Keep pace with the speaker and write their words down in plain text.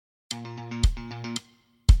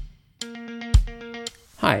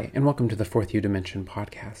Hi, and welcome to the Fourth U Dimension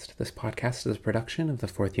podcast. This podcast is a production of the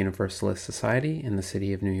Fourth Universalist Society in the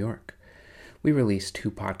city of New York. We release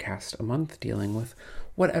 2 podcasts a month dealing with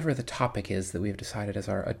whatever the topic is that we have decided as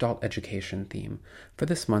our adult education theme. For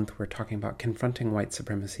this month, we're talking about confronting white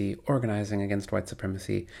supremacy, organizing against white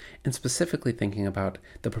supremacy, and specifically thinking about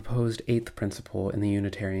the proposed 8th principle in the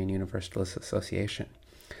Unitarian Universalist Association.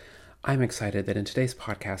 I'm excited that in today's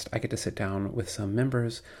podcast, I get to sit down with some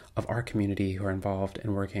members of our community who are involved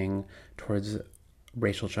in working towards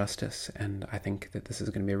racial justice. And I think that this is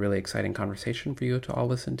going to be a really exciting conversation for you to all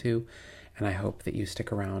listen to. And I hope that you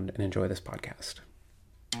stick around and enjoy this podcast.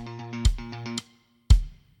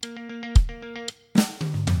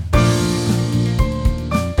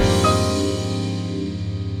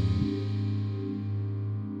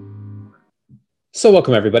 So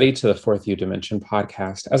welcome everybody to the Fourth U Dimension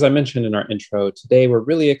podcast. As I mentioned in our intro, today we're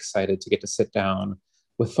really excited to get to sit down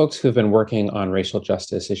with folks who have been working on racial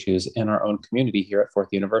justice issues in our own community here at Fourth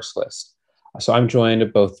Universalist. So I'm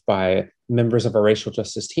joined both by members of our racial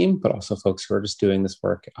justice team, but also folks who are just doing this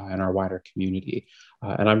work in our wider community.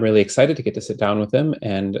 And I'm really excited to get to sit down with them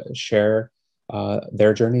and share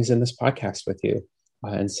their journeys in this podcast with you.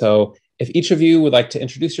 And so if each of you would like to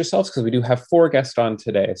introduce yourselves, because we do have 4 guests on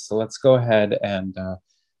today. So let's go ahead and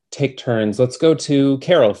take turns. Let's go to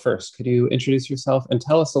Carol first. Could you introduce yourself and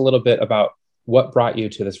tell us a little bit about what brought you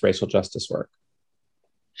to this racial justice work?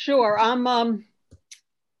 Sure. I'm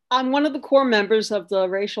one of the core members of the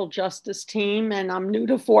racial justice team, and I'm new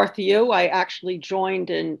to Fourth U. I actually joined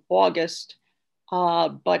in August,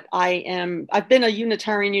 but I've been a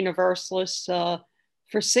Unitarian Universalist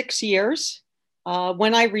for 6 years.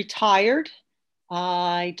 When I retired,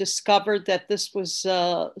 I discovered that this was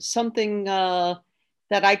something that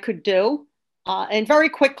I could do. And very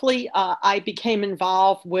quickly, I became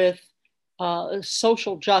involved with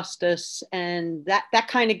social justice, and that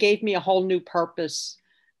kind of gave me a whole new purpose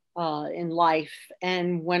in life.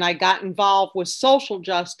 And when I got involved with social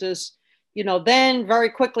justice, then very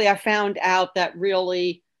quickly I found out that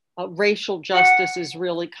really racial justice is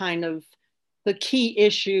really kind of the key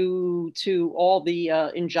issue to all the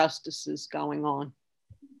injustices going on.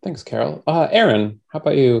 Thanks, Carol. Erin, how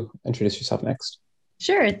about you introduce yourself next?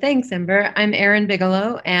 Sure. Thanks, Ember. I'm Erin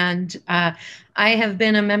Bigelow, and I have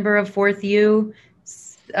been a member of Fourth U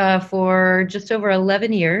for just over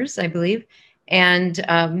 11 years, I believe. And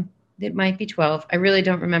it might be 12. I really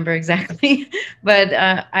don't remember exactly. But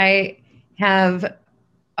I have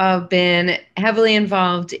been heavily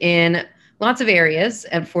involved in lots of areas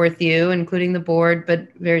at Fourth U, including the board,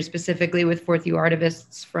 but very specifically with Fourth U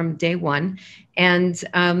Artivists from day one. And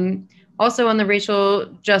also on the racial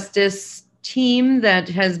justice team that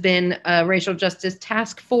has been a racial justice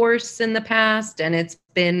task force in the past, and it's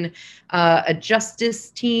been a justice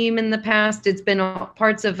team in the past. It's been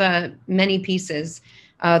parts of many pieces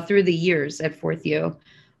through the years at Fourth U.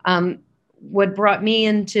 What brought me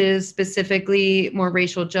into specifically more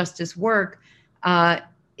racial justice work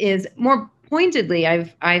is more pointedly,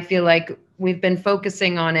 I feel like we've been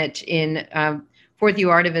focusing on it in Fourth U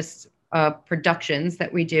Artivists productions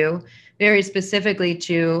that we do, very specifically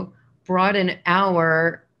to broaden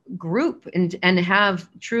our group and have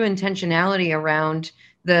true intentionality around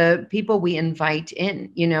the people we invite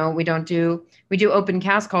in. We do open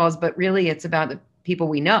cast calls, but really it's about the people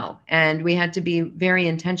we know. And we had to be very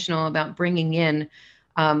intentional about bringing in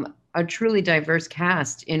a truly diverse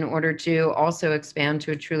cast in order to also expand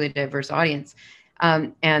to a truly diverse audience.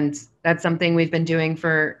 And that's something we've been doing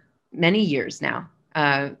for many years now.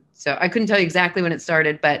 So I couldn't tell you exactly when it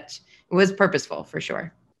started, but it was purposeful for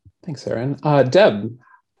sure. Thanks, Erin. Deb.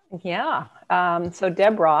 Yeah. So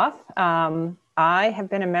Deb Roth. I have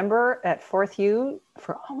been a member at Fourth U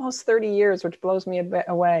for almost 30 years, which blows me a bit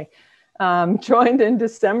away. Joined in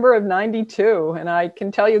December of 92. And I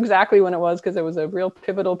can tell you exactly when it was because it was a real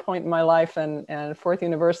pivotal point in my life. And Fourth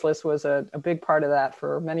Universalist was a big part of that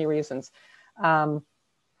for many reasons. I've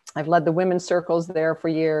led the women's circles there for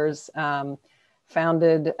years,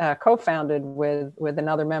 co-founded with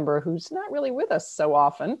another member who's not really with us so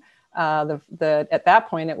often. At that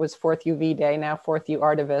point, it was Fourth UV Day, now Fourth U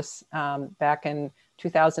Artivists, back in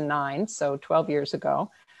 2009, so 12 years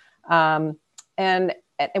ago. And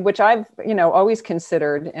which I've, always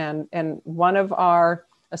considered. And one of our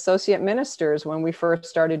associate ministers, when we first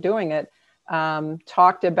started doing it,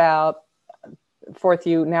 talked about Fourth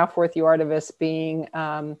U Artivists being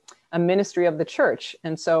a ministry of the church.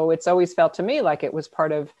 And so it's always felt to me like it was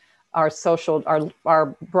part of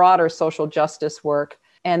our broader social justice work.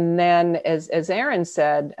 And then as Erin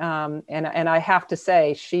said, and I have to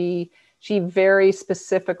say, she very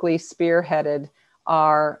specifically spearheaded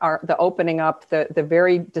the opening up, the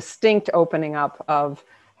very distinct opening up of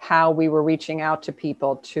how we were reaching out to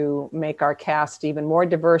people to make our cast even more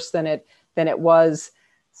diverse than it was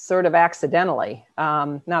sort of accidentally,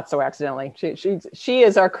 not so accidentally. She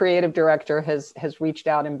as our creative director has reached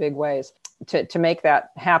out in big ways to make that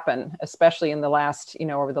happen, especially in the last,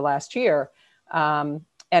 over the last year.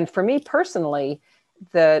 And for me personally,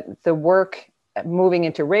 the work moving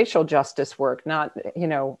into racial justice work, not,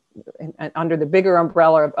 under the bigger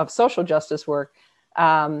umbrella of social justice work,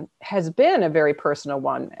 has been a very personal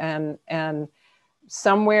one. And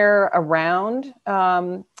somewhere around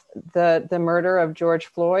the murder of George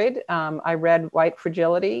Floyd, I read White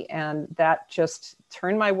Fragility, and that just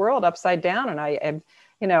turned my world upside down. And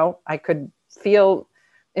I could feel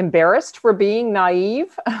embarrassed for being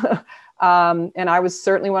naive. And I was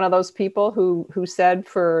certainly one of those people who said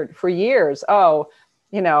for years,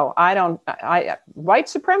 white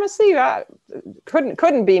supremacy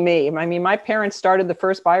couldn't be me. I mean, my parents started the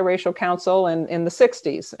first biracial council in the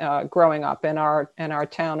 60s, growing up in our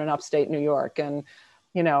town in upstate New York. And,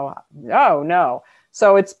 oh no.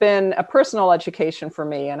 So it's been a personal education for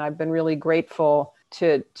me. And I've been really grateful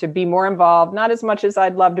to be more involved, not as much as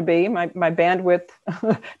I'd love to be. My bandwidth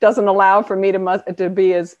doesn't allow for me to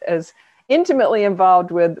be as intimately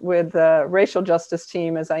involved with the racial justice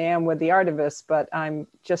team as I am with the Artivists, but I'm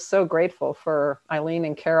just so grateful for Eileen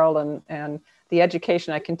and Carol and the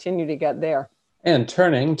education I continue to get there. And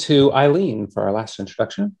turning to Eileen for our last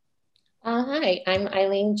introduction. Hi, I'm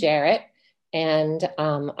Eileen Jarrett, and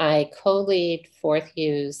I co-lead Fourth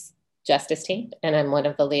U's Justice team, and I'm one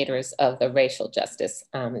of the leaders of the Racial Justice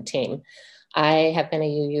team. I have been a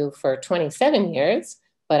UU for 27 years,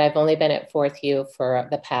 but I've only been at Fourth U for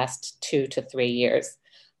the past 2 to 3 years.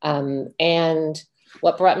 And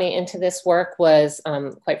what brought me into this work was,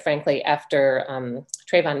 quite frankly, after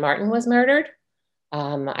Trayvon Martin was murdered.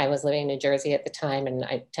 I was living in New Jersey at the time, and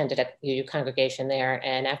I attended a UU congregation there.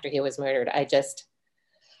 And after he was murdered, I just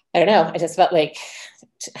felt like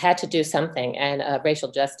I had to do something. And a racial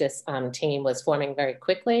justice team was forming very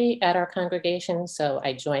quickly at our congregation. So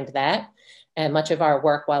I joined that. And much of our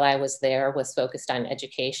work while I was there was focused on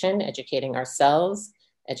education, educating ourselves,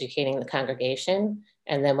 educating the congregation.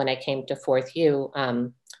 And then when I came to Fourth U,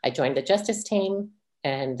 I joined the justice team,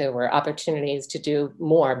 and there were opportunities to do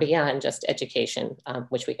more beyond just education,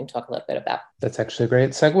 which we can talk a little bit about. That's actually a great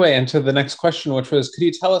segue into the next question, which was, could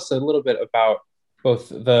you tell us a little bit about both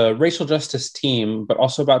the racial justice team, but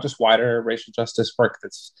also about just wider racial justice work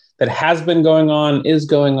that has been going on, is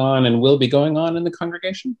going on, and will be going on in the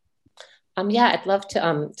congregation? Yeah, I'd love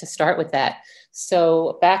to start with that.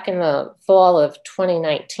 So back in the fall of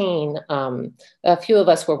 2019, a few of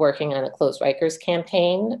us were working on a Close Rikers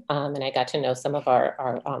campaign, and I got to know some of our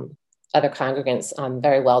other congregants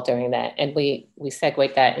very well during that. And we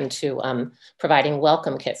segued that into providing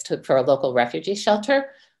welcome kits for a local refugee shelter.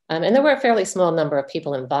 And there were a fairly small number of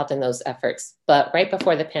people involved in those efforts. But right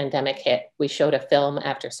before the pandemic hit, we showed a film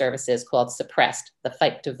after services called Suppressed: The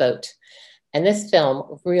Fight to Vote. And this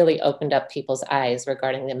film really opened up people's eyes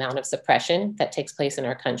regarding the amount of suppression that takes place in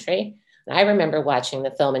our country. And I remember watching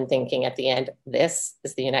the film and thinking at the end, this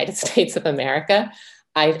is the United States of America.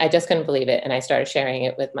 I just couldn't believe it. And I started sharing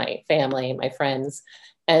it with my family, my friends.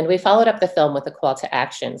 And we followed up the film with a call to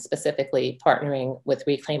action, specifically partnering with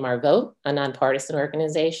Reclaim Our Vote, a nonpartisan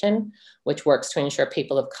organization, which works to ensure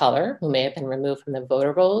people of color who may have been removed from the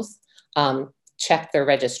voter rolls check their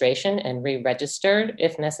registration and re-registered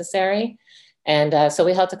if necessary. And so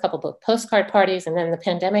we held a couple of postcard parties, and then the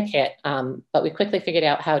pandemic hit. But we quickly figured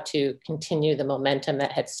out how to continue the momentum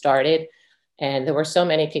that had started. And there were so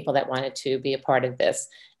many people that wanted to be a part of this.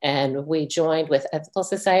 And we joined with Ethical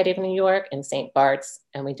Society of New York and St. Bart's,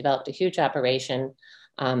 and we developed a huge operation.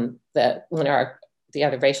 The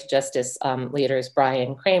other racial justice leaders,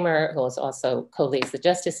 Brian Kramer, who was also co-leads the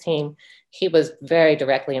justice team, he was very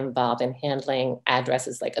directly involved in handling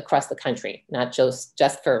addresses like across the country, not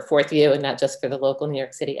just for Fourth U and not just for the local New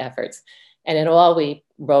York City efforts. And in all, we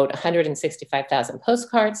wrote 165,000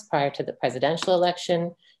 postcards prior to the presidential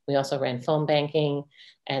election. We also ran phone banking.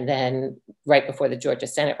 And then right before the Georgia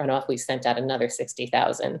Senate runoff, we sent out another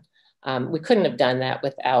 60,000. We couldn't have done that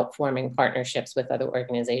without forming partnerships with other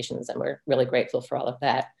organizations, and we're really grateful for all of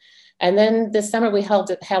that. And then this summer we held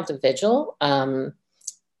a vigil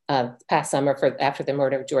past summer after the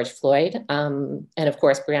murder of George Floyd. And of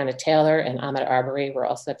course, Breonna Taylor and Ahmaud Arbery were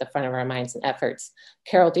also at the front of our minds and efforts.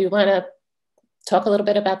 Carol, do you want to talk a little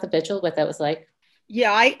bit about the vigil, what that was like?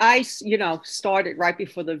 Yeah, I started right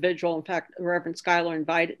before the vigil. In fact, Reverend Schuyler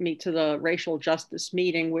invited me to the racial justice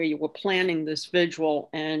meeting where you were planning this vigil,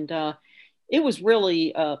 and it was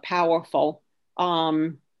really powerful.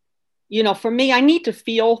 For me, I need to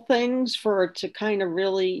feel things for it to kind of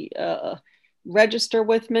really register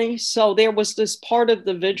with me. So there was this part of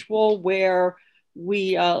the visual where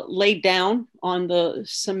we laid down on the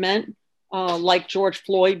cement like George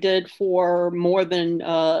Floyd did for more than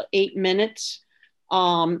 8 minutes.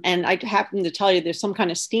 And I happen to tell you there's some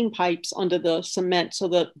kind of steam pipes under the cement. So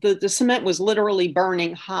the cement was literally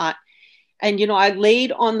burning hot. And, I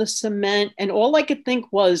laid on the cement and all I could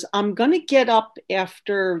think was, I'm going to get up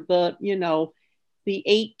after the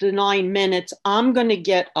 8 to 9 minutes. I'm going to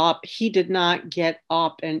get up. He did not get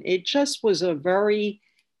up. And it just was a very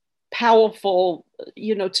powerful,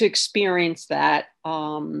 to experience that.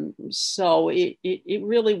 So it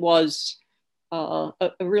really was a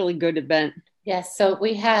really good event. Yes, so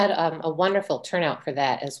we had a wonderful turnout for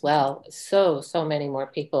that as well. So many more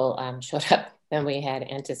people showed up than we had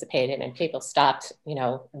anticipated, and people stopped,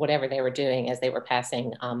 whatever they were doing as they were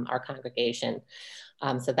passing our congregation.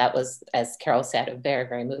 So that was, as Carol said, a very,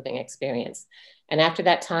 very moving experience. And after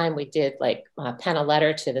that time, we did pen a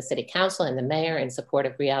letter to the city council and the mayor in support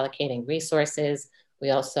of reallocating resources.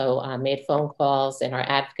 We also made phone calls in our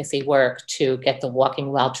advocacy work to get the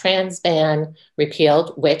walking while trans ban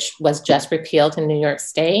repealed, which was just repealed in New York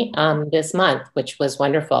State this month, which was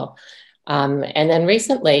wonderful. And then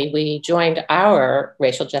recently we joined our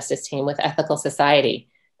racial justice team with Ethical Society,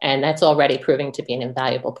 and that's already proving to be an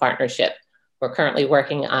invaluable partnership. We're currently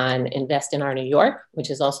working on Invest in Our New York, which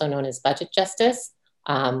is also known as budget justice.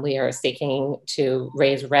 We are seeking to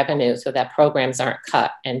raise revenue so that programs aren't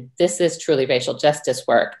cut. And this is truly racial justice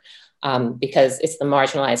work because it's the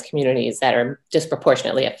marginalized communities that are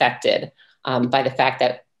disproportionately affected by the fact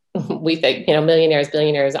that we think, millionaires,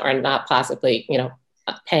 billionaires are not possibly,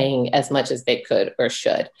 paying as much as they could or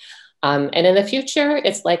should. And in the future,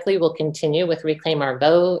 it's likely we'll continue with Reclaim Our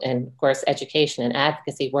Vote and, of course, education and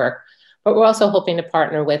advocacy work. But we're also hoping to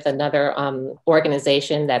partner with another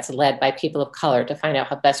organization that's led by people of color to find out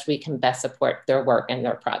how best we can best support their work and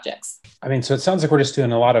their projects. I mean, so it sounds like we're just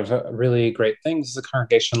doing a lot of really great things as a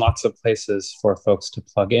congregation, lots of places for folks to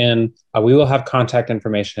plug in. We will have contact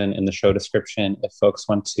information in the show description if folks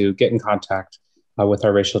want to get in contact with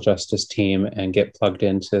our racial justice team and get plugged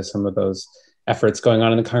into some of those efforts going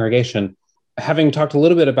on in the congregation. Having talked a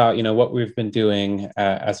little bit about, what we've been doing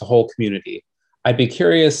as a whole community, I'd be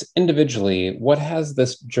curious individually, what has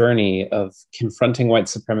this journey of confronting white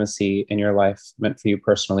supremacy in your life meant for you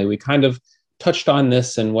personally? We kind of touched on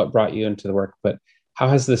this and what brought you into the work, but how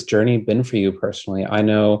has this journey been for you personally? I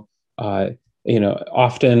know,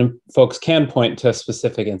 often folks can point to a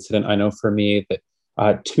specific incident. I know for me that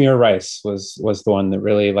Tamir Rice was the one that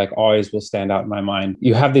really always will stand out in my mind.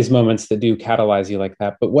 You have these moments that do catalyze you like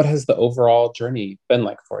that, but what has the overall journey been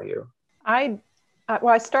like for you?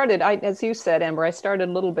 I started, as you said, Amber, I started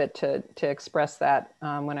a little bit to express that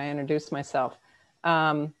when I introduced myself.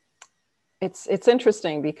 It's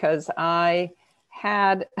interesting because I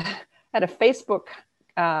had a Facebook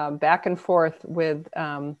back and forth with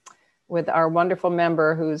our wonderful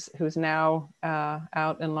member who's now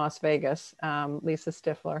out in Las Vegas, Lisa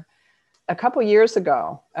Stifler, a couple years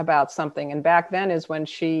ago about something. And back then is when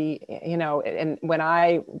she, and when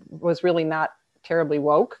I was really not terribly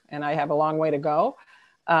woke, and I have a long way to go.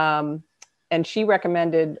 And she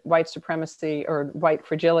recommended white supremacy or white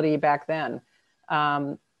fragility back then.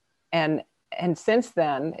 And since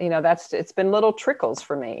then, it's been little trickles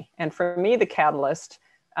for me. And for me, the catalyst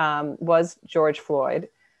was George Floyd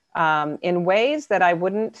in ways that I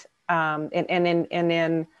wouldn't, in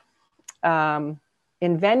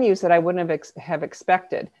venues that I wouldn't have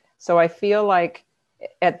expected. So I feel like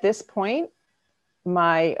at this point,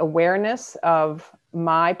 my awareness of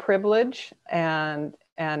my privilege and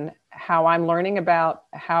how I'm learning about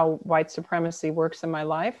how white supremacy works in my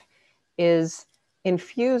life is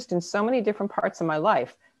infused in so many different parts of my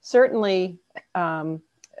life. Certainly,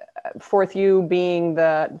 Fourth U being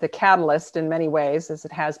the catalyst in many ways, as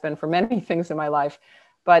it has been for many things in my life.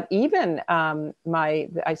 But even I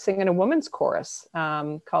sing in a women's chorus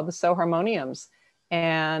called the So Harmoniums,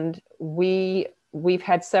 and we've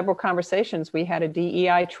had several conversations. We had a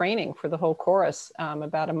DEI training for the whole chorus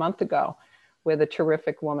about a month ago with a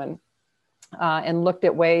terrific woman and looked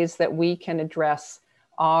at ways that we can address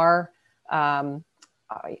how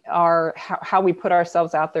we put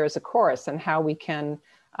ourselves out there as a chorus and how we can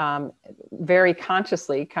very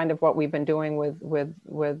consciously, kind of what we've been doing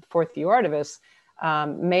with Fourth View Artivists,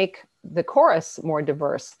 make the chorus more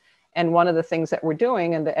diverse. And one of the things that we're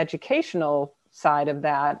doing in the educational side of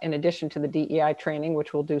that, in addition to the DEI training,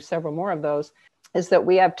 which we'll do several more of those, is that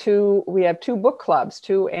we have two book clubs,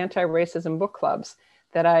 two anti-racism book clubs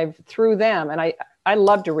that through them, and I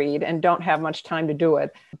love to read and don't have much time to do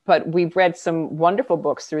it, but we've read some wonderful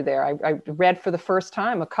books through there. I read for the first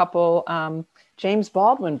time a couple James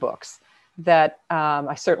Baldwin books that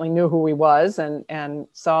I certainly knew who he was, and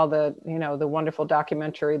saw the wonderful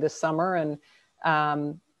documentary this summer,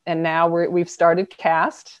 and now we've started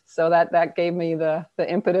Cast, so that gave me the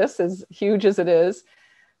impetus, as huge as it is,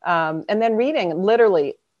 and then reading.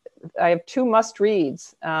 Literally, I have 2 must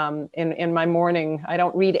reads in my morning. I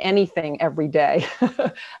don't read anything every day.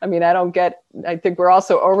 I mean, I think we're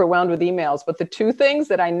also overwhelmed with emails, but the 2 things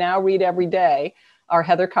that I now read every day are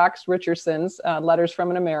Heather Cox Richardson's Letters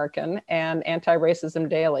from an American and Anti-Racism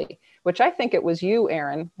Daily, which I think it was you,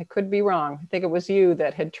 Erin. I could be wrong. I think it was you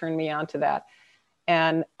that had turned me on to that.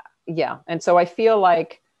 And yeah, and so I feel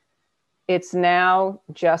like it's now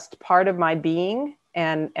just part of my being,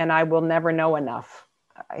 and I will never know enough.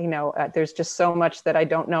 There's just so much that I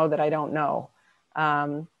don't know that I don't know.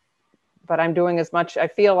 But I'm doing as much. I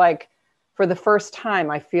feel like for the first time,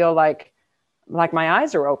 I feel like my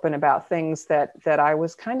eyes are open about things that I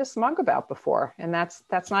was kind of smug about before. And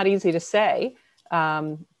that's not easy to say,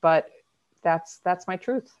 but that's my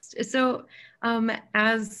truth. So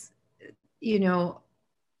as you know,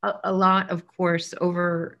 a lot, of course,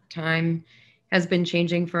 over time has been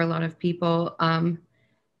changing for a lot of people.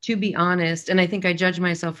 To be honest, and I think I judge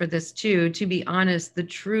myself for this too, to be honest, the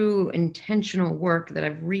true intentional work that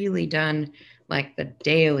I've really done, like the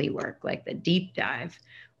daily work, like the deep dive,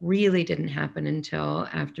 really didn't happen until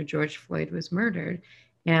after George Floyd was murdered.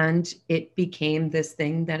 And it became this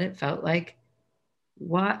thing that it felt like,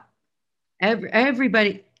 what?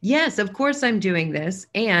 Everybody, yes, of course I'm doing this.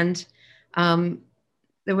 And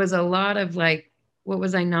there was a lot of like, what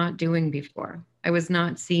was I not doing before? I was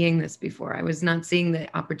not seeing this before. I was not seeing the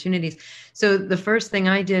opportunities. So the first thing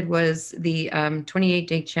I did was the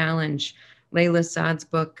 28-day challenge, Layla Saad's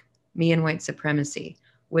book, Me and White Supremacy,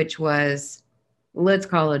 which was, let's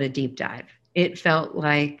call it a deep dive. It felt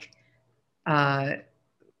like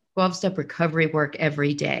 12-step recovery work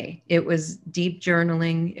every day. It was deep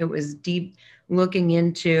journaling. It was deep looking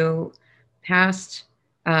into past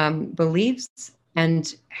beliefs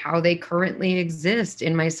and how they currently exist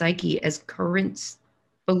in my psyche as current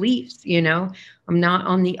beliefs. I'm not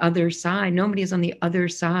on the other side. Nobody is on the other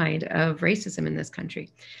side of racism in this country,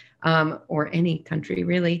 or any country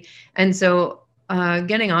really. And so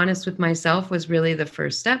getting honest with myself was really the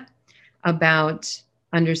first step about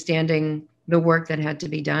understanding the work that had to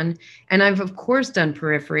be done. And I've, of course, done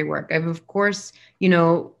periphery work. I've, of course,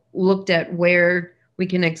 looked at where we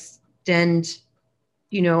can extend,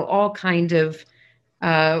 all kind of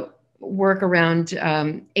work around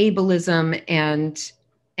ableism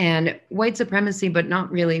and white supremacy, but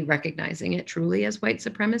not really recognizing it truly as white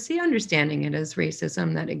supremacy, understanding it as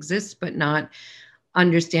racism that exists, but not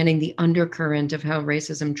understanding the undercurrent of how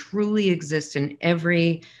racism truly exists in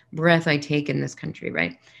every breath I take in this country,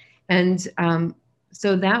 right? And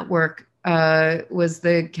so that work was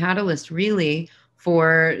the catalyst really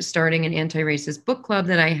for starting an anti-racist book club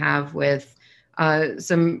that I have with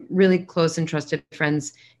some really close and trusted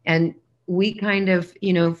friends. And we kind of,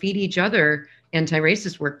 feed each other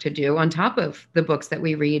anti-racist work to do on top of the books that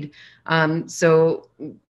we read. So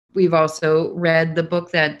we've also read the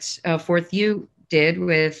book that Fourth U did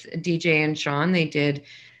with DJ and Sean. They did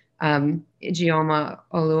Ijeoma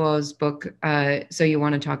Oluo's book, So You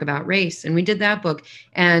Want to Talk About Race. And we did that book.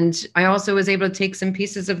 And I also was able to take some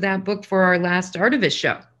pieces of that book for our last Artivist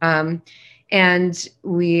show. And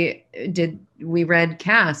we read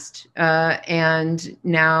Cast, and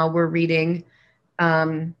now we're reading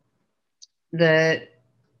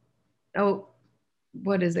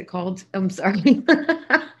what is it called? I'm sorry.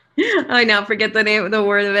 I now forget the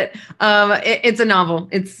word of it. It's a novel.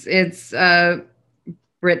 It's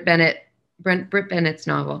Britt Bennett's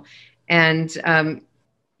novel. And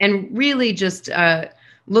really just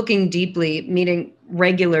looking deeply, meeting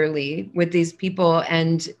regularly with these people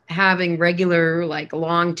and having regular, like,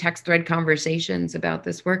 long text thread conversations about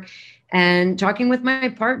this work, and talking with my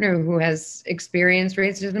partner who has experienced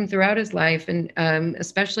racism throughout his life, and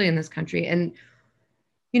especially in this country. And,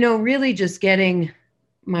 really just getting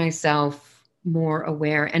myself more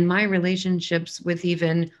aware, and my relationships with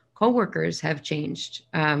even coworkers have changed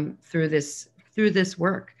through this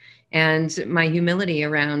work, and my humility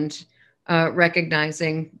around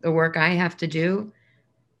recognizing the work I have to do,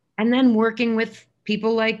 and then working with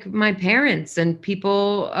people like my parents and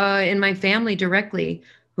people in my family directly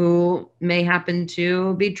who may happen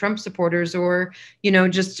to be Trump supporters, or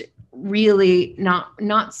just really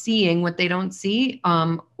not seeing what they don't see,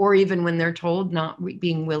 or even when they're told, not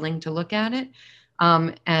being willing to look at it.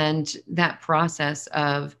 And that process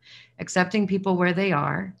of accepting people where they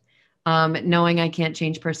are, knowing I can't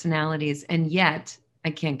change personalities, and yet I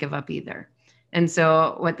can't give up either. And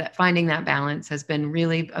so finding that balance has been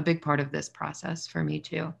really a big part of this process for me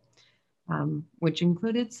too, which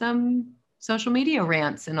included some social media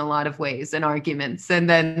rants in a lot of ways and arguments, and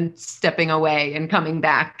then stepping away and coming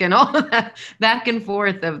back and all of that back and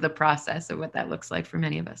forth of the process of what that looks like for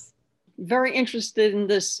many of us. Very interested in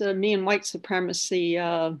this Me and White Supremacy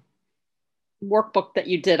workbook that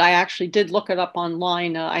you did. I actually did look it up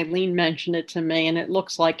online. Eileen mentioned it to me, and it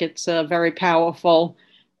looks like it's a very powerful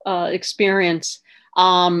experience.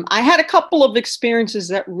 I had a couple of experiences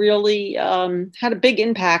that really had a big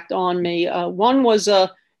impact on me. One was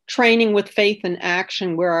a training with Faith in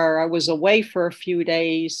Action, where I was away for a few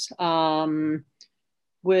days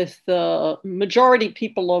with the majority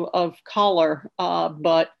people of color,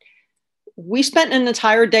 but we spent an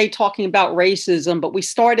entire day talking about racism. But we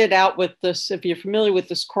started out with this, if you're familiar with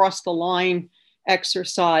this cross the line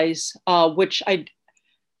exercise, which I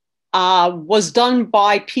was done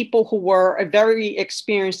by people who were very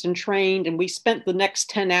experienced and trained. And we spent the next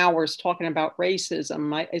 10 hours talking about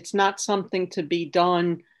racism. It's not something to be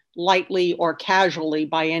done lightly or casually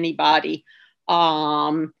by anybody.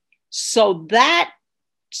 So that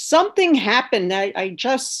something happened. I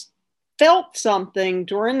just felt something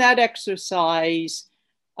during that exercise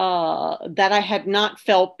that I had not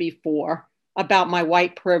felt before about my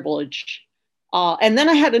white privilege. And then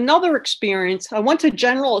I had another experience. I went to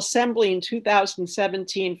General Assembly in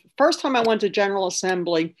 2017. First time I went to General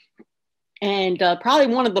Assembly, and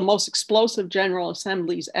probably one of the most explosive General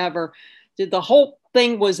Assemblies ever. The whole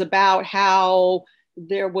thing was about how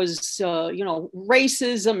there was,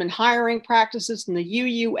 racism and hiring practices in the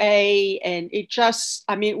UUA. And it just,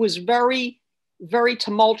 it was very, very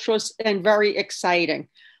tumultuous and very exciting.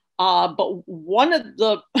 But one of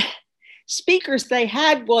the speakers they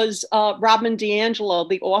had was Robin DiAngelo,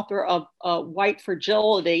 the author of White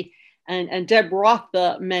Fragility. And Deb Roth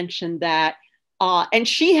mentioned that. And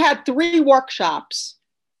she had 3 workshops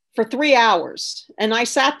for 3 hours. And I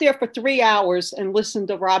sat there for 3 hours and listened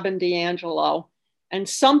to Robin DiAngelo. And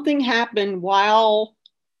something happened while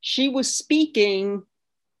she was speaking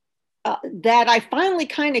that I finally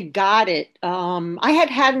kind of got it. I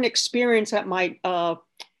had an experience at my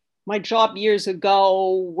job years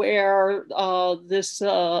ago where this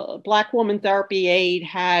Black woman therapy aide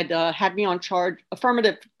had me on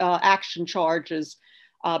affirmative action charges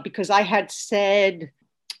because I had said,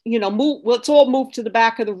 let's all move to the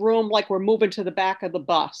back of the room like we're moving to the back of the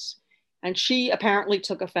bus. And she apparently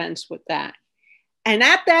took offense with that. And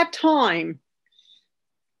at that time,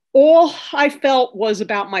 all I felt was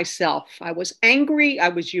about myself. I was angry. I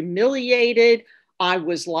was humiliated. I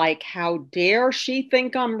was like, how dare she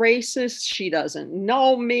think I'm racist? She doesn't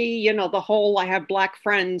know me. The whole, I have Black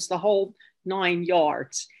friends, the whole 9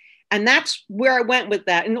 yards. And that's where I went with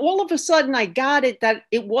that. And all of a sudden I got it that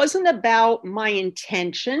it wasn't about my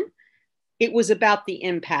intention. It was about the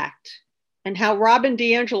impact, and how Robin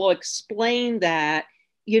DiAngelo explained that,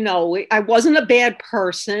 I wasn't a bad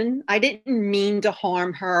person. I didn't mean to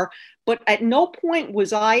harm her, but at no point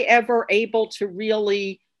was I ever able to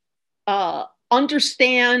really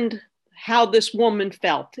understand how this woman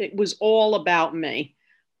felt. It was all about me.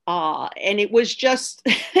 And it was just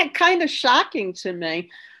kind of shocking to me.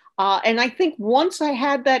 And I think once I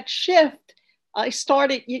had that shift, I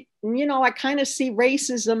started, I kind of see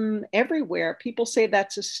racism everywhere. People say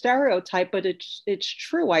that's a stereotype, but it's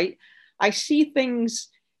true. I see things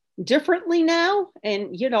differently now.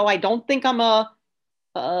 And, I don't think I'm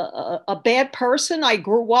a bad person. I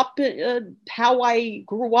grew up how I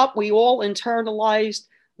grew up. We all internalized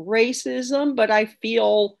racism, but I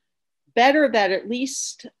feel better that at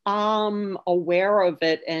least I'm aware of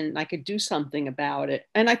it and I could do something about it.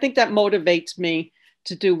 And I think that motivates me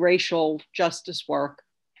to do racial justice work.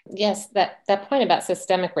 Yes, that point about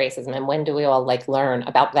systemic racism and when do we all learn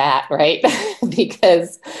about that, right?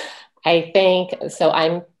 Because I think, so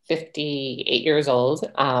I'm 58 years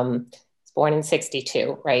old, born in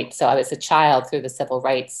 62, right? So I was a child through the civil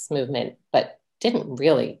rights movement, but didn't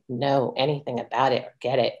really know anything about it or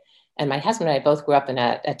get it. And my husband and I both grew up in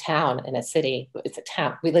a town, in a city. It's a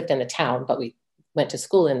town. We lived in the town, but we went to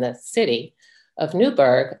school in the city of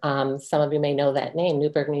Newburgh. Some of you may know that name,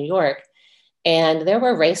 Newburgh, New York. And there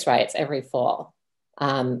were race riots every fall,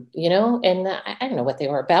 and I don't know what they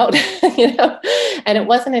were about, And it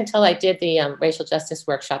wasn't until I did the racial justice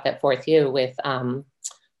workshop at 4th U with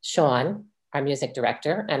Sean, our music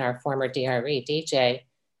director, and our former DRE, DJ,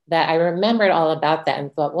 that I remembered all about that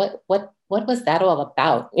and thought, what was that all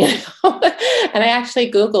about? And I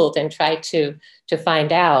actually Googled and tried to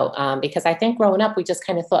find out, because I think growing up, we just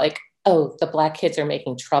kind of thought oh, the Black kids are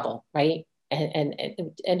making trouble, right? And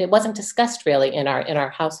it wasn't discussed really in our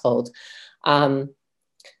household.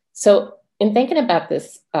 So in thinking about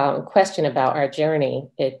this question about our journey,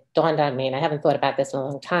 it dawned on me, and I haven't thought about this in a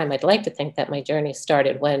long time. I'd like to think that my journey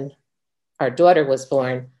started when our daughter was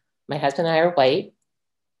born. My husband and I are white,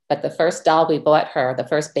 but the first doll we bought her, the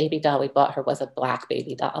first baby doll we bought her, was a Black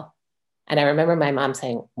baby doll. And I remember my mom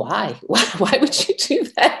saying, why? Why would you do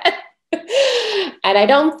that? And I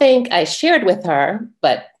don't think I shared with her,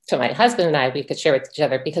 but to my husband and I, we could share with each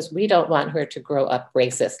other, because we don't want her to grow up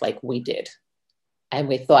racist like we did. And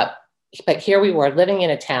we thought, but here we were living in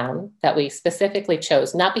a town that we specifically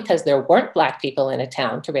chose, not because there weren't Black people in a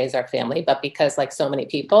town to raise our family, but because, like so many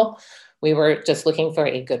people, we were just looking for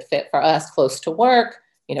a good fit for us, close to work,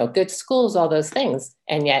 good schools, all those things.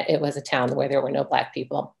 And yet it was a town where there were no Black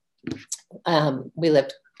people.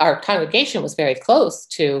 Our congregation was very close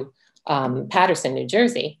to Paterson, New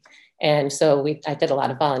Jersey. And so I did a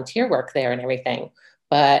lot of volunteer work there and everything.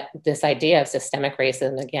 But this idea of systemic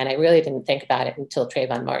racism, again, I really didn't think about it until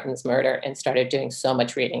Trayvon Martin's murder, and started doing so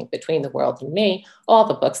much reading. Between the World and Me, all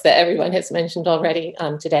the books that everyone has mentioned already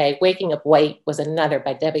today. Waking Up White was another,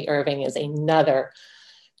 by Debbie Irving, is another,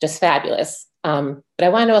 just fabulous. But I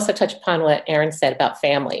wanted to also touch upon what Erin said about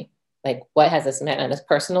family. Like, what has this meant on his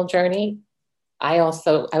personal journey? I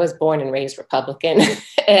was born and raised Republican,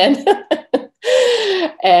 and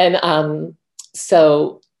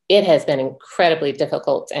so it has been incredibly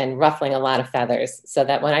difficult and ruffling a lot of feathers. So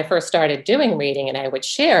that when I first started doing reading, and I would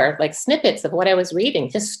share like snippets of what I was reading,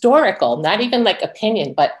 historical, not even like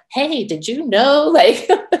opinion, but hey, did you know, like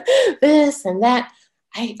this and that?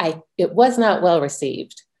 It was not well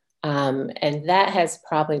received, and that has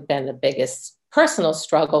probably been the biggest personal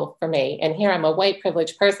struggle for me. And here I'm a white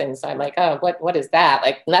privileged person, so I'm like, oh, what is that?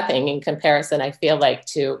 Like nothing in comparison, I feel like,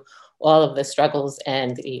 to all of the struggles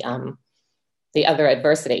and the other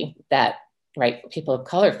adversity that people of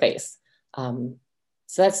color face. So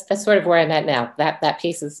that's sort of where I'm at now. That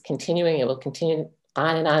piece is continuing. It will continue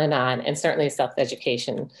on and on and on. And certainly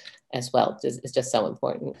self-education as well is just so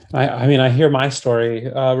important. I mean, I hear my story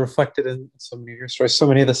reflected in so many of your stories, so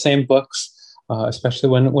many of the same books, especially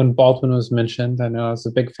when Baldwin was mentioned. I know I was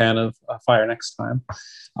a big fan of Fire Next Time.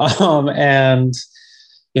 And,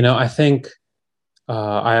 I think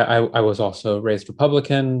I was also raised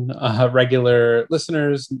Republican. Regular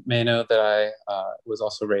listeners may know that I was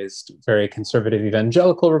also raised very conservative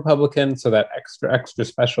evangelical Republican, so that extra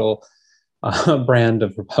special brand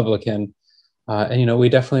of Republican. And we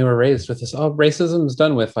definitely were raised with this, oh, racism is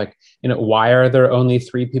done with. Like, why are there only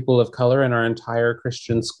 3 people of color in our entire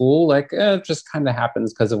Christian school? Like, it just kind of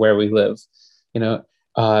happens because of where we live,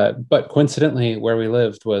 but coincidentally, where we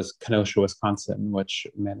lived was Kenosha, Wisconsin, which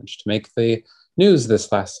managed to make the news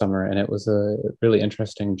this last summer. And it was a really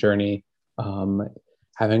interesting journey,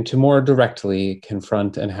 having to more directly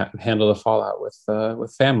confront and handle the fallout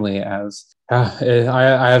with family. As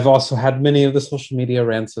I've also had many of the social media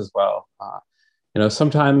rants as well.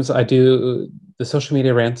 Sometimes the social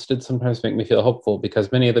media rants did sometimes make me feel hopeful,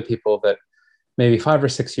 because many of the people that maybe 5 or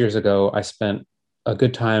 6 years ago I spent a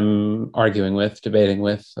good time arguing with, debating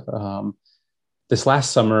with, this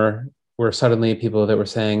last summer were suddenly people that were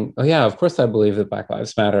saying, oh yeah, of course I believe that Black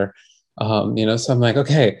Lives Matter. So I'm like,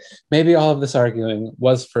 okay, maybe all of this arguing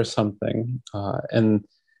was for something. And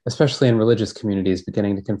especially in religious communities,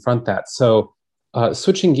 beginning to confront that. So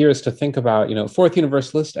switching gears to think about, Fourth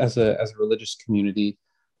Universalist as a religious community,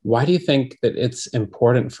 why do you think that it's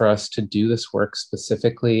important for us to do this work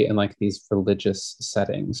specifically in like these religious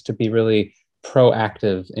settings, to be really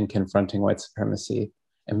proactive in confronting white supremacy?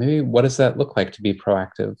 And maybe what does that look like to be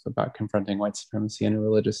proactive about confronting white supremacy in a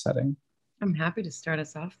religious setting? I'm happy to start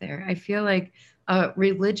us off there. I feel like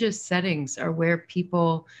religious settings are where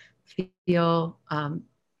people feel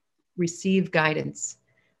receive guidance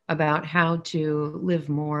about how to live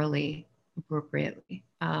morally appropriately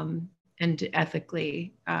and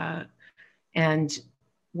ethically and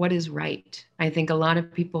what is right. I think a lot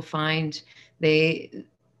of people find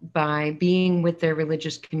by being with their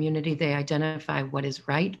religious community, they identify what is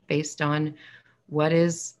right based on what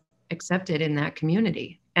is accepted in that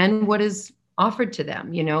community and what is offered to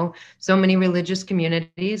them. So many religious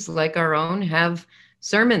communities like our own have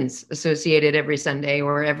sermons associated every Sunday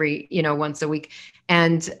or every, once a week.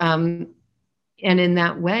 And in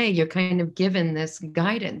that way, you're kind of given this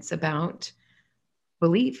guidance about a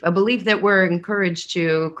belief that we're encouraged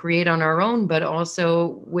to create on our own, but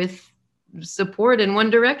also with support in one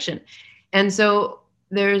direction. And so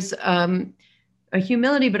there's a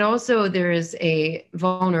humility, but also there is a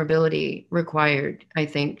vulnerability required, I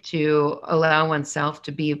think, to allow oneself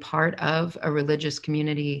to be a part of a religious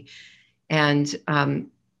community and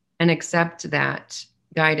accept that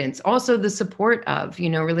guidance. Also, the support of,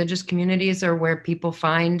 religious communities are where people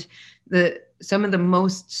find some of the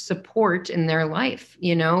most support in their life,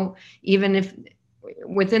 even if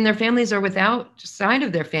within their families or outside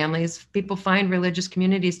of their families, people find religious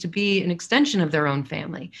communities to be an extension of their own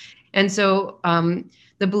family. And so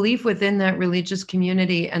the belief within that religious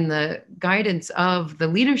community and the guidance of the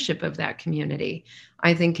leadership of that community,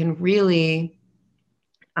 I think can really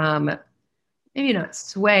maybe not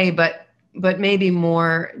sway, but maybe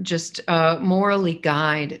more just morally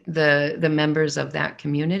guide the members of that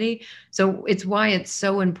community. So it's why it's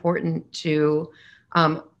so important to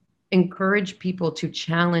encourage people, to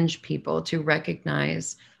challenge people to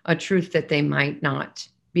recognize a truth that they might not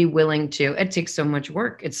be willing to. It takes so much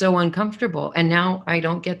work. It's so uncomfortable. And now I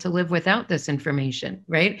don't get to live without this information,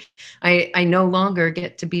 right? I no longer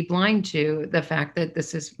get to be blind to the fact that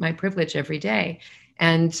this is my privilege every day.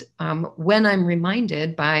 And when I'm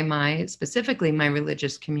reminded by specifically my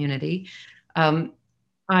religious community,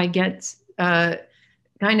 I get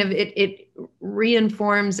it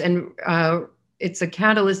reinforms and it's a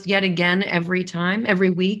catalyst yet again every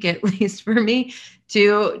week, at least for me,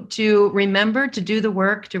 to remember to do the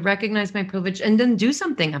work, to recognize my privilege, and then do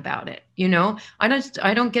something about it.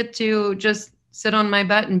 I don't get to just sit on my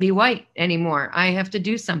butt and be white anymore. I have to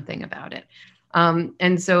do something about it.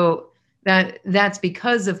 And so that's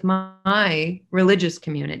because of my religious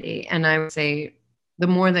community. And I would say the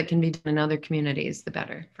more that can be done in other communities, the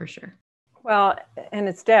better, for sure. Well, and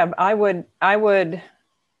it's Deb, I would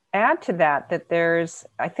add to that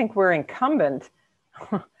I think we're incumbent,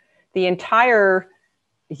 the entire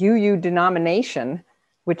UU denomination,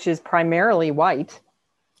 which is primarily white.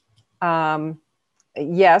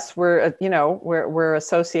 Yes, we're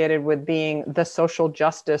associated with being the social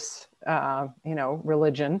justice,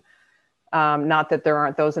 religion. Not that there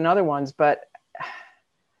aren't those and other ones, but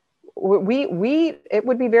it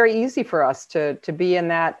would be very easy for us to be in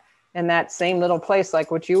that same little place,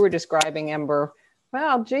 like what you were describing, Ember.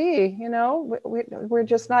 Well, gee, we're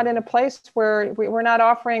just not in a place where we're not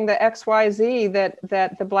offering the XYZ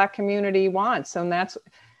that the Black community wants. And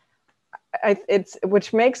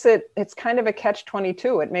which makes it's kind of a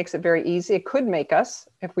catch-22. It makes it very easy. It could make us,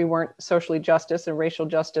 if we weren't socially justice and racial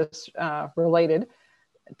justice related,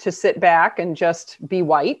 to sit back and just be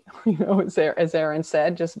white, as Aaron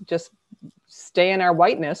said, just stay in our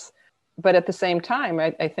whiteness. But at the same time,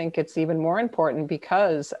 I think it's even more important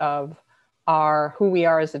because of who we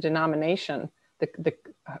are as a denomination,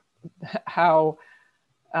 how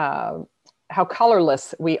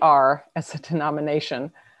colorless we are as a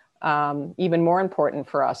denomination. Even more important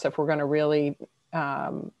for us if we're going to really,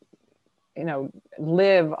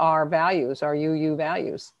 live our values, our UU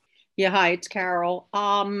values. Yeah, hi, it's Carol.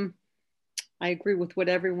 I agree with what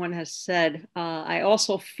everyone has said. I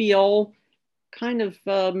also feel kind of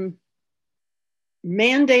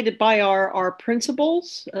mandated by our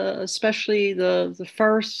principles, especially the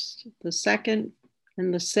first, the second,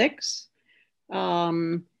 and the sixth.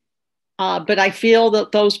 But I feel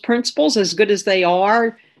that those principles, as good as they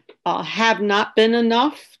are, have not been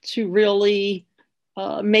enough to really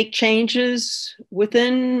make changes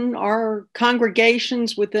within our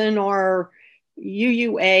congregations, within our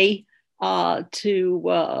UUA,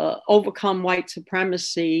 to overcome white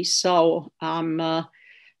supremacy. So I'm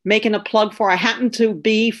making a plug for, I happen to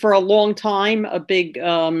be for a long time a big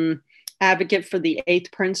advocate for the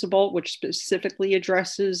 8th principle, which specifically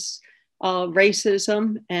addresses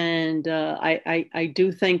racism. And I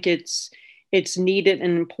do think it's needed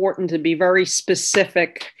and important to be very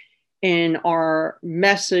specific in our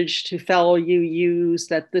message to fellow UUs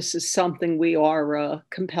that this is something we are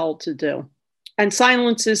compelled to do. And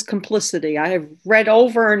silence is complicity. I have read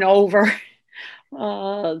over and over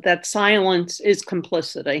that silence is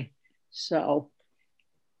complicity. So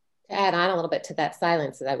to add on a little bit to that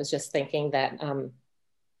silence, I was just thinking that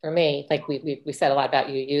for me, like we said a lot about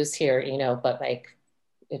UUs here, but like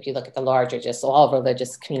if you look at the larger, just all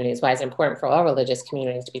religious communities, why it's important for all religious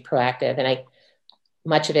communities to be proactive. And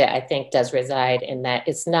much of it, I think, does reside in that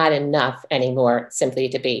it's not enough anymore simply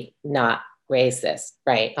to be not racist,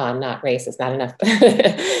 right? Not racist, not enough.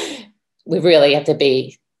 We really have to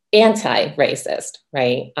be anti-racist,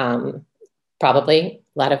 right? Probably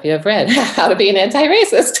a lot of you have read How to Be an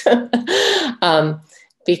Anti-Racist.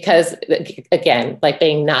 Because again, like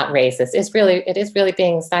being not racist it is really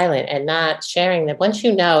being silent and not sharing them. Once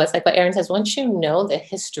you know, it's like what Erin says, once you know the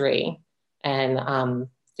history and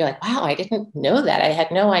you're like, wow, I didn't know that. I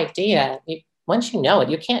had no idea. once you know it,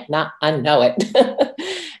 you can't not unknow it.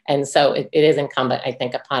 And so it is incumbent, I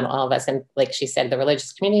think, upon all of us. And like she said, the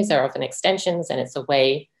religious communities are often extensions, and it's a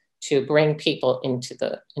way to bring people into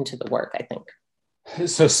the work, I think.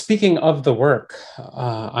 So speaking of the work,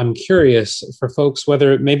 I'm curious for folks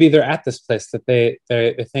whether maybe they're at this place that they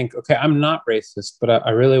think, okay, I'm not racist, but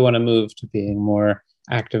I really want to move to being more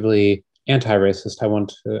actively anti-racist. I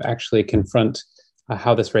want to actually confront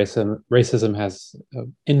how this racism has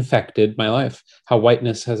infected my life, how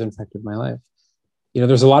whiteness has infected my life.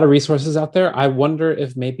 There's a lot of resources out there. I wonder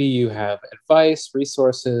if maybe you have advice,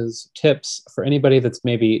 resources, tips for anybody that's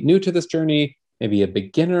maybe new to this journey, maybe a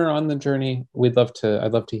beginner on the journey. I'd love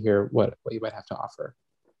to hear what you might have to offer.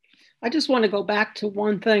 I just want to go back to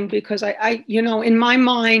one thing, because I in my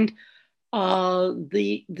mind,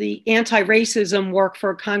 the anti-racism work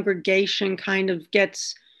for a congregation kind of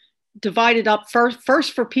gets divided up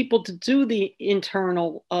first for people to do the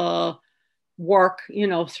internal work,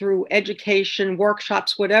 through education,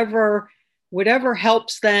 workshops, whatever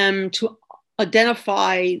helps them to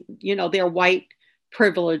identify, their white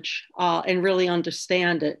privilege and really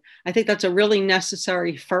understand it. I think that's a really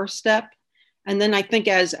necessary first step. And then I think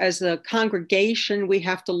as a congregation, we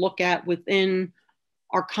have to look at within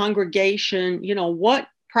our congregation, what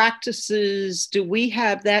practices do we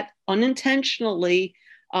have that unintentionally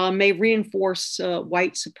may reinforce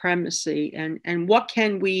white supremacy, and what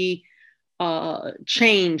can we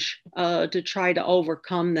change to try to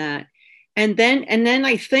overcome that. And then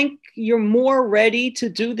I think you're more ready to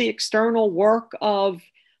do the external work of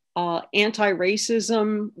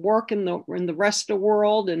anti-racism work in the rest of the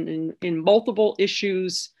world, and in multiple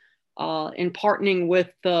issues, in partnering with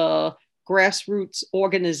grassroots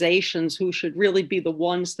organizations who should really be the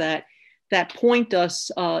ones that point us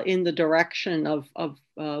in the direction of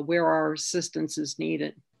where our assistance is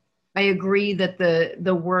needed. I agree that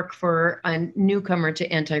the work for a newcomer to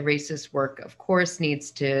anti-racist work, of course,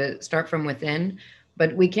 needs to start from within,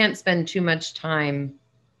 but we can't spend too much time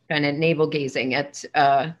kind of navel gazing at,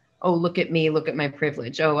 oh, look at me, look at my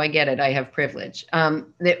privilege. Oh, I get it, I have privilege.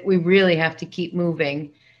 That we really have to keep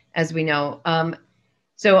moving, as we know.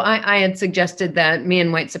 So I had suggested that Me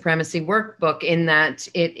and White Supremacy workbook, in that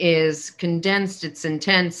it is condensed, it's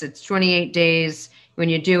intense, it's 28 days. When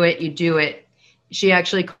you do it, you do it. She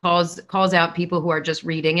actually calls out people who are just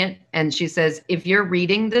reading it. And she says, if you're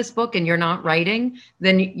reading this book and you're not writing,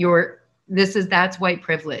 then that's white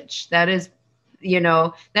privilege. That is,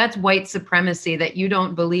 that's white supremacy, that you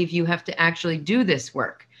don't believe you have to actually do this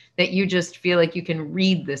work, that you just feel like you can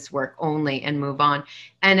read this work only and move on.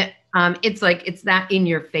 And it's like, it's that in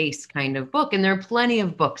your face kind of book. And there are plenty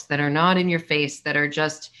of books that are not in your face, that are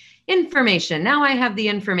just information. Now I have the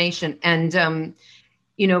information. And,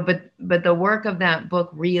 but the work of that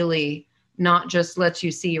book really not just lets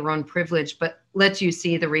you see your own privilege, but lets you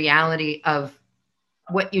see the reality of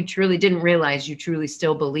what you truly didn't realize you truly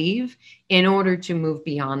still believe, in order to move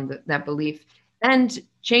beyond that belief and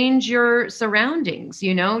change your surroundings,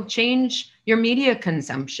 change your media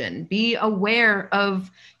consumption, be aware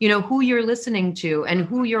of, who you're listening to and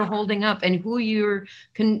who you're holding up and who you're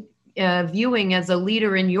viewing as a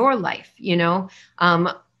leader in your life,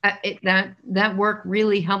 that work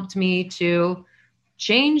really helped me to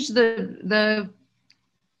change the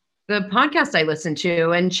podcast I listen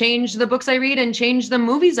to, and change the books I read, and change the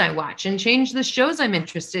movies I watch, and change the shows I'm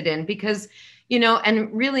interested in, because,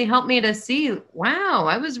 and really helped me to see, wow,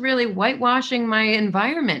 I was really whitewashing my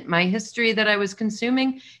environment, my history that I was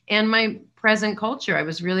consuming, and my present culture. I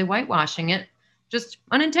was really whitewashing it, just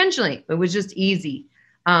unintentionally. It was just easy.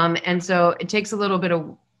 And so it takes a little bit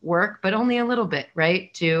of work, but only a little bit,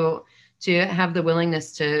 right? To have the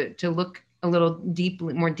willingness to look a little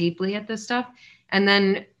more deeply at this stuff. And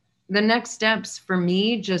then the next steps for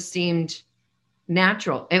me just seemed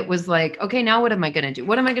natural. It was like, okay, now what am I going to do?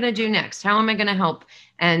 What am I going to do next? How am I going to help?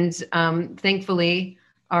 And thankfully,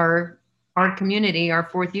 our community, our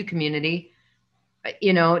 4th U community,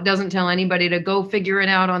 doesn't tell anybody to go figure it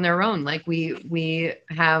out on their own. Like we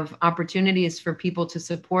have opportunities for people to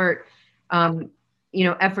support,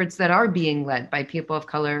 efforts that are being led by people of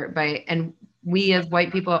color, and we as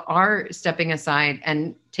white people are stepping aside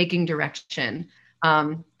and taking direction,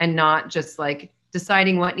 and not just like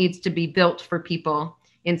deciding what needs to be built for people,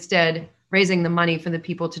 instead raising the money for the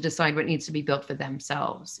people to decide what needs to be built for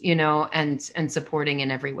themselves, and supporting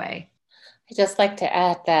in every way. I'd just like to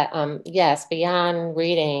add that, yes, beyond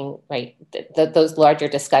reading, right, those larger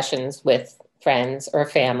discussions with friends or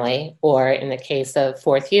family, or in the case of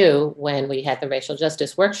 4th U, when we had the racial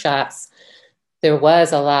justice workshops, there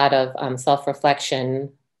was a lot of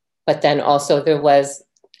self-reflection, but then also there was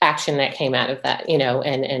action that came out of that,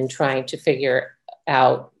 and trying to figure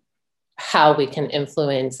out how we can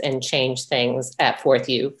influence and change things at 4th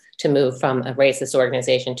U to move from a racist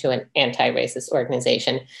organization to an anti-racist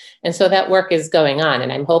organization. And so that work is going on,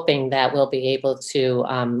 and I'm hoping that we'll be able to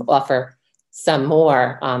offer some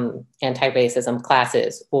more anti-racism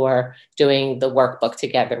classes, or doing the workbook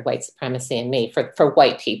together, White Supremacy and Me, for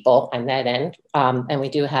white people on that end. And we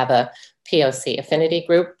do have a POC affinity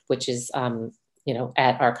group, which is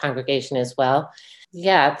at our congregation as well.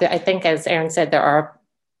 Yeah, I think, as Erin said, there are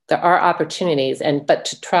opportunities, but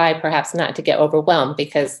to try perhaps not to get overwhelmed,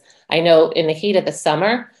 because I know in the heat of the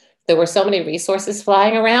summer, there were so many resources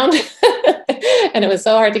flying around and it was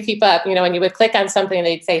so hard to keep up, and you would click on something and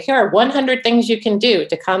they'd say, here are 100 things you can do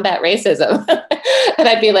to combat racism. And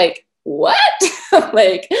I'd be like, what? And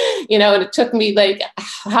it took me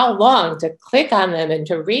how long to click on them and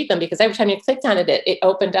to read them, because every time you clicked on it, it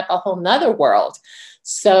opened up a whole nother world.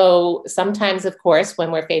 So sometimes, of course,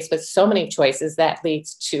 when we're faced with so many choices, that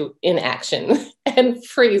leads to inaction and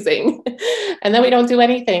freezing. And then we don't do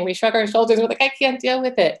anything. We shrug our shoulders. We're like, I can't deal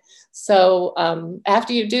with it. So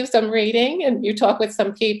after you do some reading and you talk with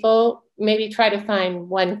some people, maybe try to find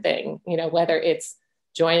one thing, whether it's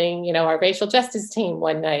joining, our racial justice team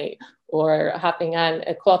one night, or hopping on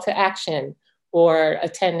a call to action, or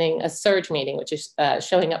attending a SURGE meeting, which is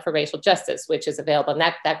showing up for racial justice, which is available.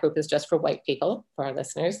 And that group is just for white people, for our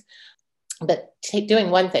listeners. But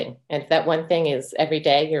doing one thing, and if that one thing is every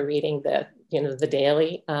day you're reading the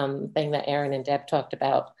daily thing that Erin and Deb talked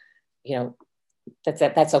about,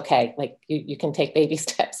 that's okay. You can take baby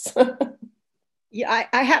steps. Yeah,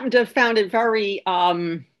 I happen to have found it very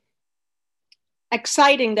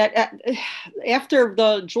exciting that after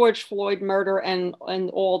the George Floyd murder and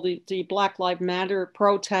all the Black Lives Matter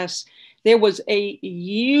protests, there was a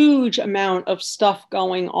huge amount of stuff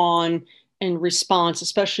going on in response,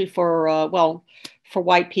 especially for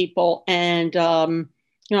white people. And I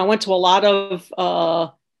went to a lot of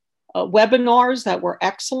webinars that were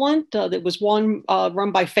excellent. There was one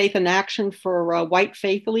run by Faith in Action for white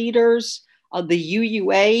faith leaders. The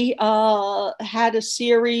UUA had a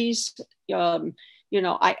series. I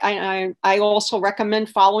also recommend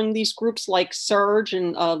following these groups like SURGE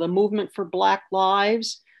and the Movement for Black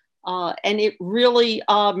Lives. And it really,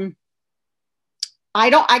 I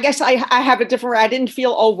have a different, I didn't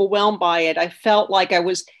feel overwhelmed by it. I felt like it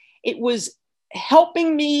was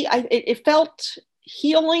helping me. It felt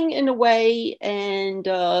healing in a way, and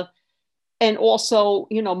also,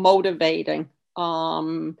 motivating.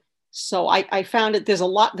 So I found that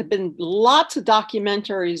there've been lots of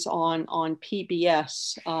documentaries on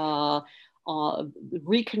PBS,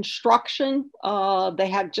 Reconstruction. They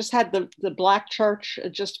had the Black Church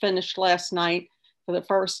just finished last night for the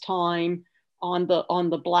first time on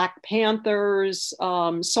the Black Panthers.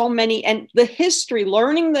 So many, and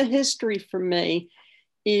learning the history for me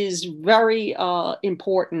is very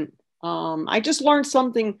important. I just learned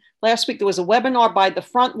something last week. There was a webinar by the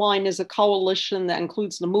Frontline, is a coalition that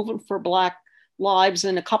includes the Movement for Black Lives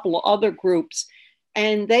and a couple of other groups.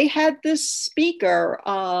 And they had this speaker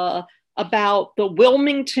about the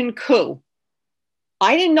Wilmington coup.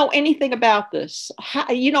 I didn't know anything about this. And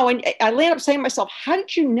I landed up saying to myself, how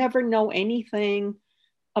did you never know anything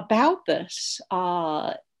about this?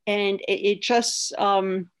 And it just,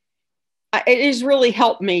 it has really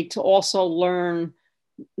helped me to also learn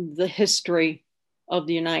the history of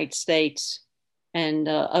the United States, and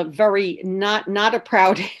a very not a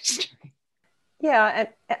proud history. Yeah,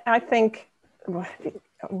 and I think,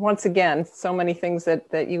 once again, so many things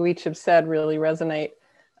that you each have said really resonate.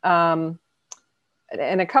 And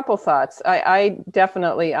a couple thoughts. I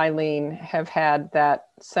definitely, Eileen, have had that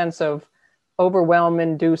sense of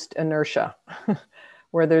overwhelm-induced inertia,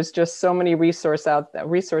 where there's just so many resources out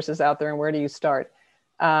there, and where do you start?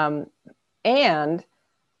 And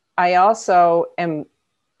I also I'm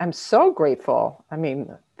so grateful. I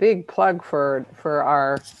mean, big plug for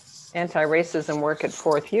our anti-racism work at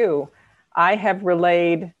 4th U. I have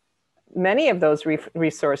relayed many of those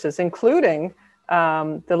resources, including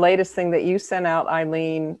the latest thing that you sent out,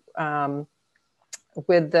 Eileen,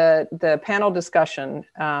 with the panel discussion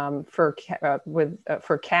for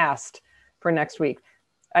CAST for next week.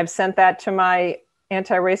 I've sent that to my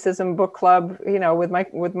anti-racism book club, with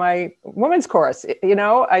my women's chorus.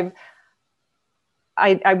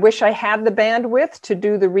 I wish I had the bandwidth to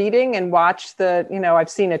do the reading and watch I've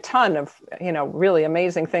seen a ton of, really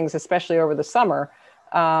amazing things, especially over the summer,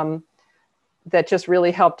 that just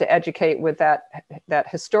really helped to educate with that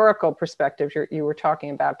historical perspective you were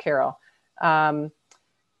talking about, Carol. And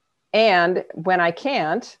when I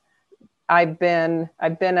can't, I've been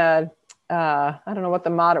a I don't know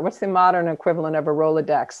what's the modern equivalent of a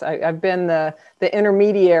Rolodex. I've been the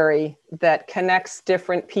intermediary that connects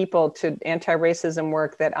different people to anti-racism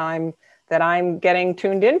work that I'm getting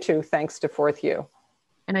tuned into thanks to Fourth U.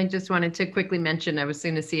 And I just wanted to quickly mention, I was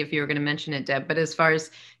going to see if you were going to mention it, Deb, but as far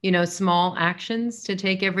as, small actions to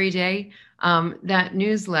take every day, that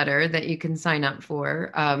newsletter that you can sign up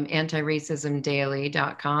for,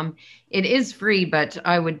 antiracismdaily.com, it is free, but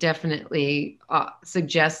I would definitely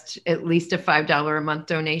suggest at least a $5 a month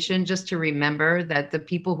donation, just to remember that the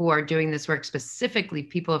people who are doing this work, specifically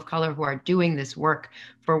people of color who are doing this work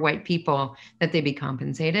for white people, that they be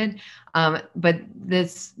compensated. But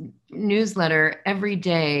this newsletter every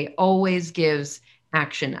day always gives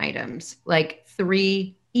action items, like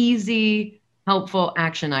 3 easy, helpful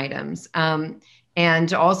action items.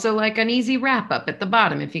 And also like an easy wrap up at the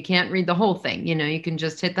bottom. If you can't read the whole thing, you can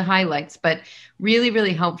just hit the highlights, but really,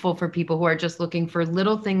 really helpful for people who are just looking for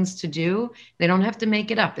little things to do. They don't have to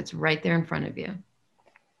make it up. It's right there in front of you.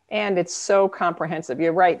 And it's so comprehensive.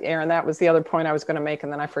 You're right, Erin. That was the other point I was going to make,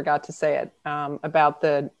 and then I forgot to say it, about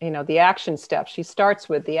the action steps. She starts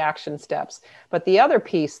with the action steps, but the other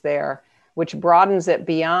piece there, which broadens it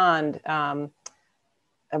beyond,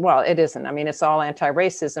 well, it isn't. I mean, it's all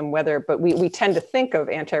anti-racism, but we tend to think of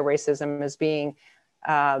anti-racism as being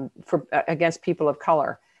against people of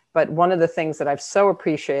color. But one of the things that I've so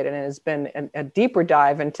appreciated, and has been a deeper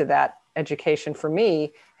dive into that education for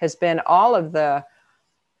me, has been all of the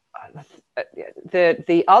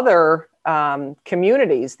other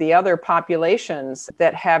communities, the other populations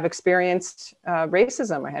that have experienced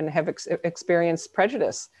racism and have experienced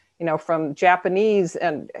prejudice, from Japanese,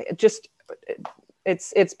 and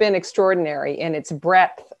it's been extraordinary in its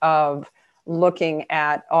breadth of looking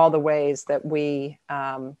at all the ways that we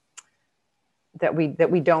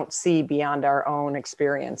don't see beyond our own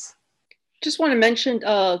experience. Just want to mention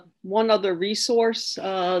one other resource,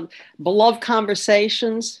 Beloved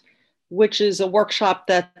Conversations, which is a workshop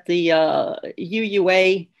that the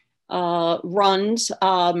UUA runs.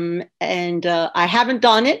 And I haven't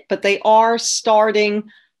done it, but they are starting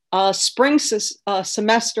spring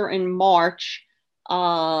semester in March.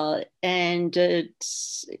 And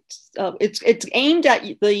it's aimed at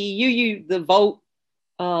the Vote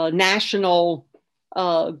national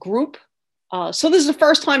group. So this is the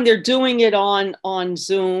first time they're doing it on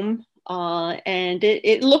Zoom, and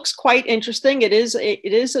it looks quite interesting. It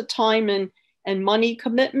is a time and money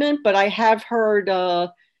commitment, but I have heard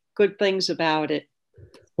good things about it.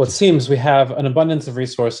 Well, it seems we have an abundance of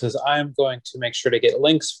resources. I'm going to make sure to get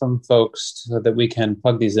links from folks so that we can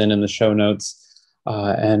plug these in the show notes,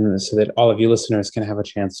 and so that all of you listeners can have a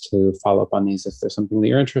chance to follow up on these if there's something that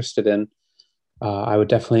you're interested in. I would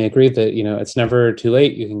definitely agree that, it's never too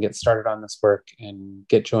late. You can get started on this work and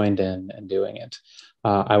get joined in and doing it.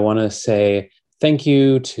 I want to say thank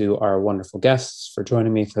you to our wonderful guests for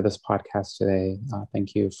joining me for this podcast today.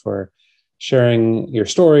 Thank you for sharing your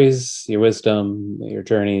stories, your wisdom, your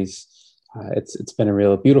journeys. It's been a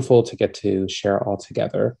real beautiful to get to share all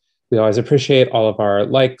together. We always appreciate all of our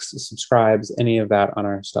likes, subscribes, any of that on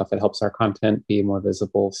our stuff. It helps our content be more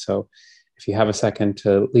visible. So if you have a second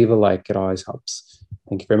to leave a like, it always helps.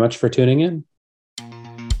 Thank you very much for tuning in.